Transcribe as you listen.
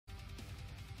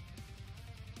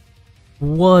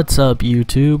What's up,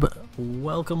 YouTube?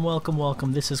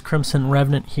 Welcome. This is Crimson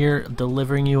Revenant here,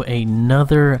 delivering you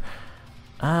another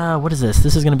what is this?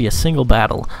 This is going to be a single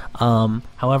battle.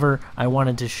 However, I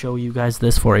wanted to show you guys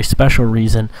this for a special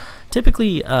reason.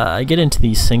 Typically, I get into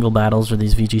these single battles or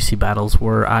these VGC battles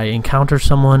where I encounter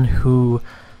someone who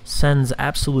sends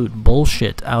absolute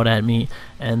bullshit out at me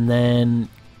and then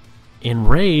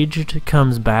enraged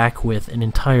comes back with an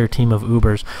entire team of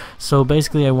Ubers. So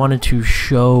basically I wanted to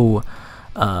show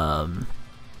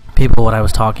people what I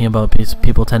was talking about, because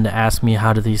people tend to ask me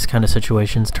how do these kind of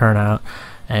situations turn out,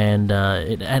 and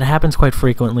it happens quite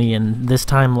frequently. And this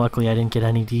time luckily I didn't get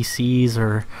any DCs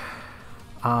or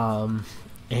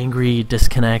angry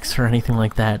disconnects or anything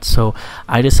like that, so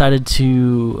I decided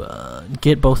to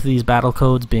get both of these battle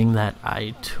codes, being that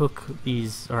I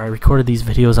recorded these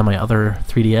videos on my other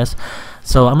 3DS.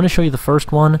 So I'm going to show you the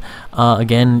first one.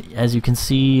 Again, as you can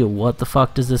see, what the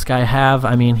fuck does this guy have?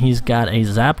 I mean, he's got a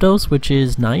Zapdos, which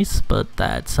is nice, but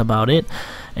that's about it.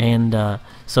 And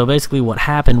so basically what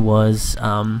happened was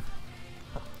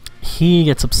he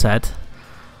gets upset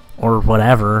or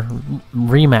whatever,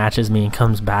 rematches me and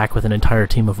comes back with an entire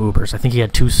team of Ubers. I think he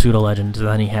had 2 Pseudo Legends, and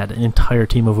then he had an entire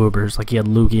team of Ubers. Like he had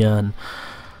Lugia and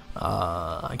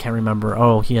I can't remember.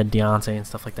 Oh, he had Deontay and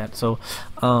stuff like that. So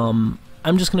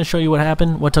I'm just going to show you what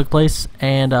happened, what took place,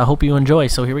 and I hope you enjoy.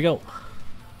 So here we go.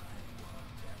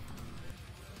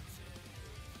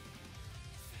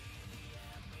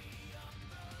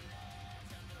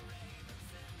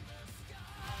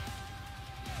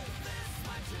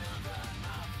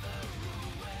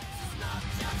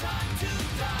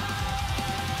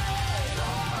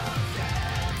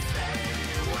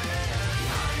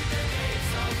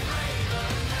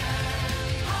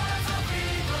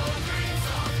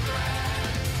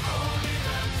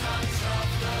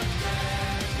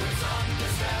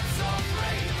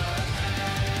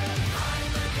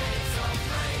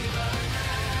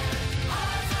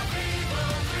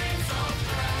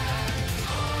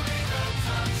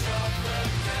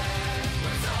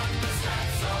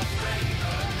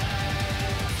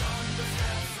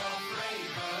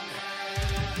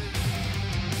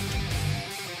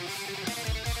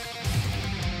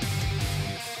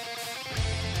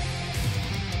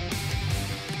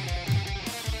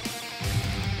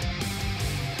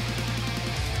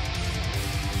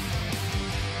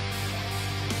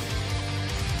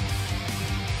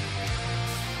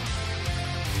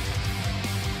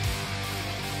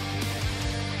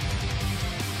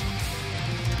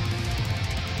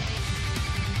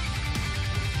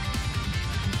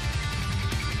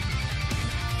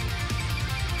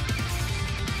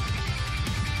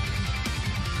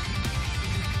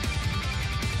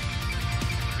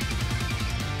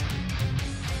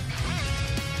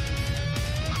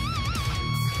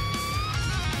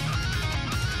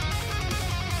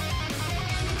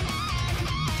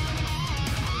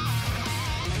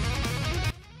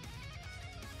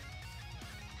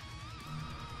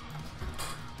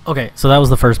 Okay, so that was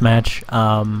the first match.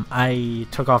 I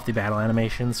took off the battle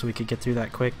animation so we could get through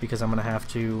that quick, because I'm going to have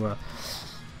to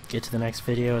get to the next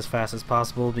video as fast as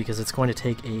possible, because it's going to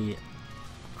take a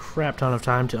crap ton of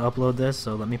time to upload this.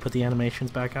 So let me put the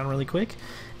animations back on really quick,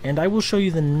 and I will show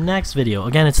you the next video.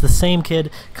 Again, it's the same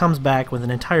kid, comes back with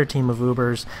an entire team of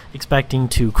Ubers, expecting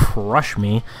to crush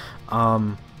me.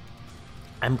 I'm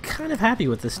kind of happy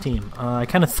with this team. I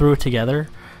kind of threw it together,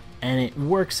 and it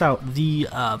works out. The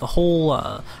whole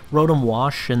Rotom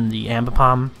Wash and the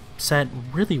Ambipom set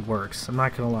really works, I'm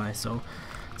not gonna lie. So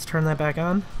let's turn that back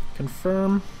on,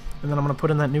 confirm, and then I'm gonna put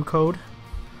in that new code.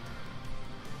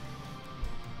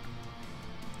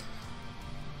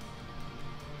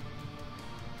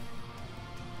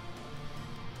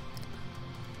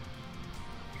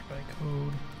 Try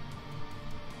code.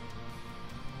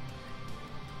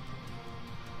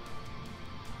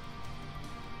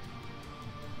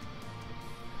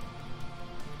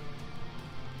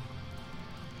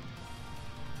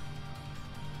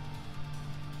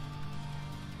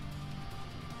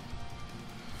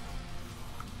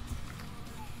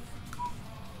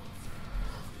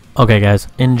 Okay guys,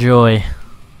 enjoy.